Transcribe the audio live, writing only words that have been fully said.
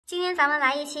今天咱们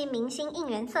来一期明星应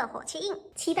援色火漆印，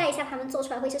期待一下他们做出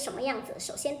来会是什么样子。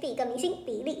首先第一个明星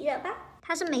迪丽热巴，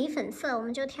它是眉粉色，我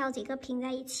们就挑几个拼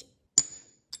在一起。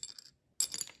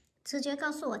直觉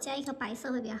告诉我加一颗白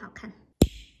色会比较好看。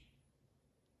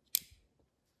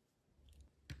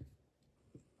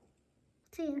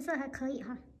这颜色还可以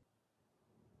哈。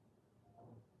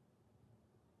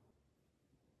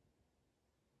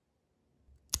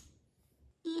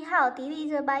1号迪丽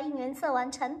热巴应援色完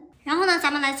成。然后呢，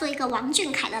咱们来做一个王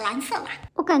俊凯的蓝色吧。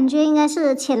我感觉应该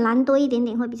是浅蓝多一点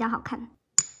点会比较好看。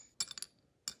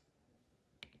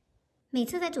每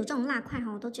次在煮这种辣块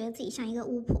哈，我都觉得自己像一个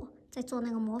巫婆在做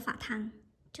那个魔法汤，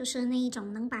就是那一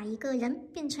种能把一个人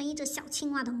变成一只小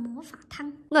青蛙的魔法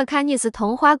汤。我看你是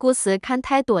童话故事看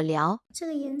太多了。这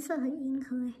个颜色很银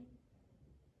河哎。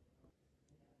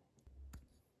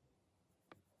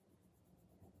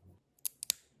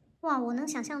哇，我能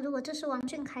想象，如果这是王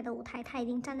俊凯的舞台，他一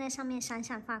定站在上面闪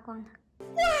闪发光的。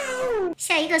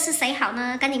下一个是谁好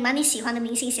呢？赶紧把你喜欢的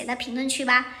明星写在评论区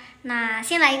吧。那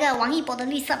先来一个王一博的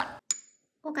绿色吧。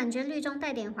我感觉绿中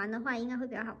带点环的话，应该会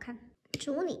比较好看。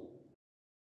祝你。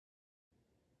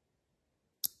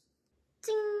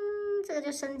金，这个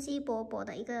就生机勃勃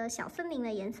的一个小森林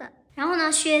的颜色。然后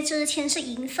呢，薛之谦是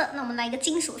银色，那我们来一个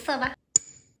金属色吧。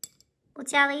我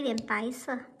加了一点白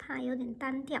色，怕有点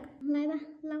单调。来吧，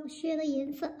老薛的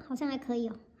颜色好像还可以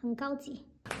哦，很高级。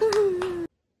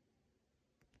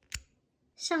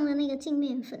上了那个镜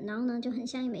面粉，然后呢就很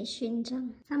像一枚勋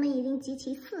章。咱们已经集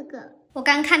齐4个了。我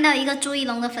刚看到一个朱一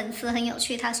龙的粉丝很有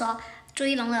趣，他说朱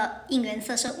一龙的应援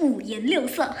色是5颜6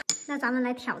色。那咱们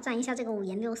来挑战一下这个5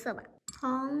颜6色吧。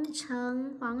红、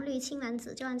橙、黄、绿、青、蓝、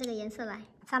紫，就按这个颜色来。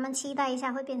咱们期待一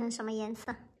下会变成什么颜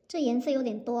色。这颜色有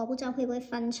点多，不知道会不会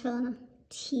翻车呢？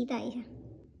期待一下。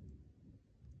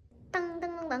噔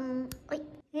噔噔噔，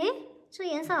诶，这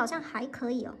颜色好像还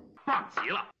可以哦。放齐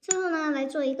了。最后呢，来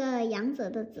做一个杨泽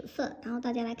的紫色，然后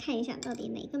大家来看一下，到底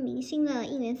哪个明星的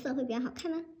应援色会比较好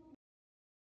看呢？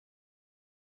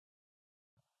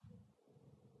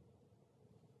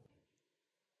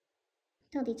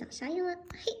到底长啥样呢？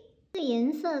嘿，这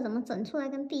颜色怎么整出来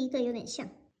跟第一个有点像？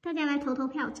大家来投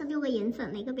票，这6个颜色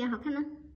哪个比较好看呢？